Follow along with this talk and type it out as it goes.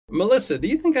Melissa, do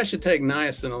you think I should take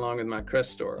niacin along with my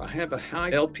Crestor? I have a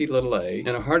high LP(a)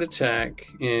 and a heart attack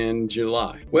in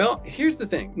July. Well, here's the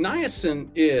thing. Niacin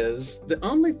is the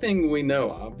only thing we know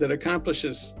of that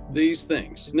accomplishes these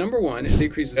things. Number one, it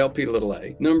decreases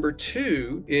LP(a). Number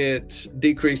two, it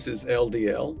decreases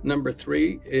LDL. Number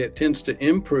three, it tends to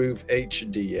improve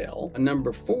HDL. And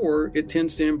number four, it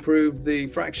tends to improve the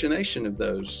fractionation of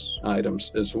those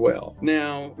items as well.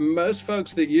 Now, most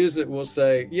folks that use it will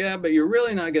say, yeah, but you're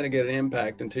really not going to get an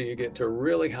impact until you get to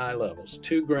really high levels,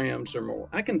 2 grams or more.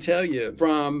 I can tell you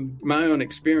from my own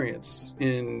experience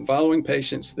in following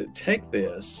patients that take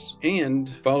this and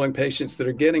following patients that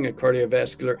are getting a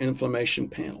cardiovascular inflammation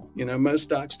panel. Most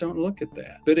docs don't look at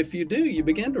that. But if you do, you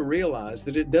begin to realize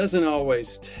that it doesn't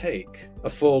always take a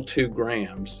full 2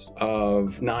 grams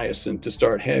of niacin to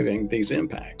start having these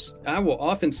impacts. I will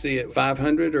often see it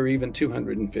 500 or even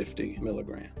 250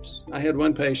 milligrams. I had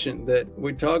one patient that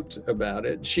we talked about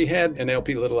it. She had an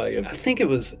LP(a) of, I think it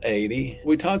was 80.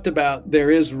 We talked about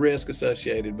there is risk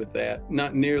associated with that,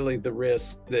 not nearly the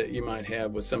risk that you might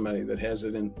have with somebody that has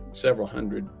it in several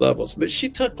hundred levels. But she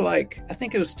took I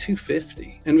think it was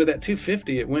 250. And with that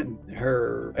 250,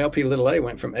 her LP(a)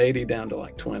 went from 80 down to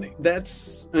 20.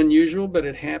 That's unusual, but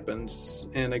it happens.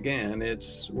 And again,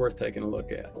 it's worth taking a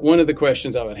look at. One of the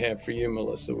questions I would have for you,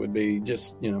 Melissa, would be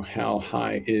just, how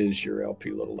high is your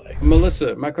LP(a)?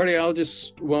 Melissa, my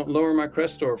cardiologist won't lower my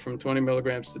Crestor from 20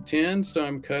 milligrams to 10, so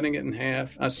I'm cutting it in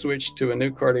half. I switched to a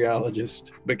new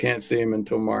cardiologist, but can't see him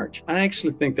until March. I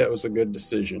actually think that was a good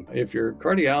decision. If your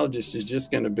cardiologist is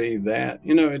just going to be that,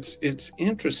 it's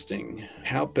interesting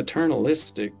how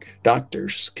paternalistic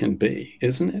doctors can be,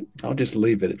 isn't it? I'll just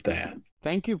leave it at that.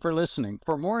 Thank you for listening.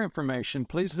 For more information,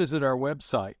 please visit our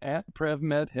website at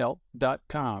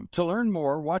prevmedhealth.com. To learn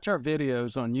more, watch our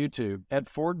videos on YouTube at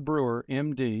Ford Brewer,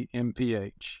 MD,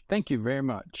 MPH. Thank you very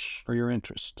much for your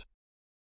interest.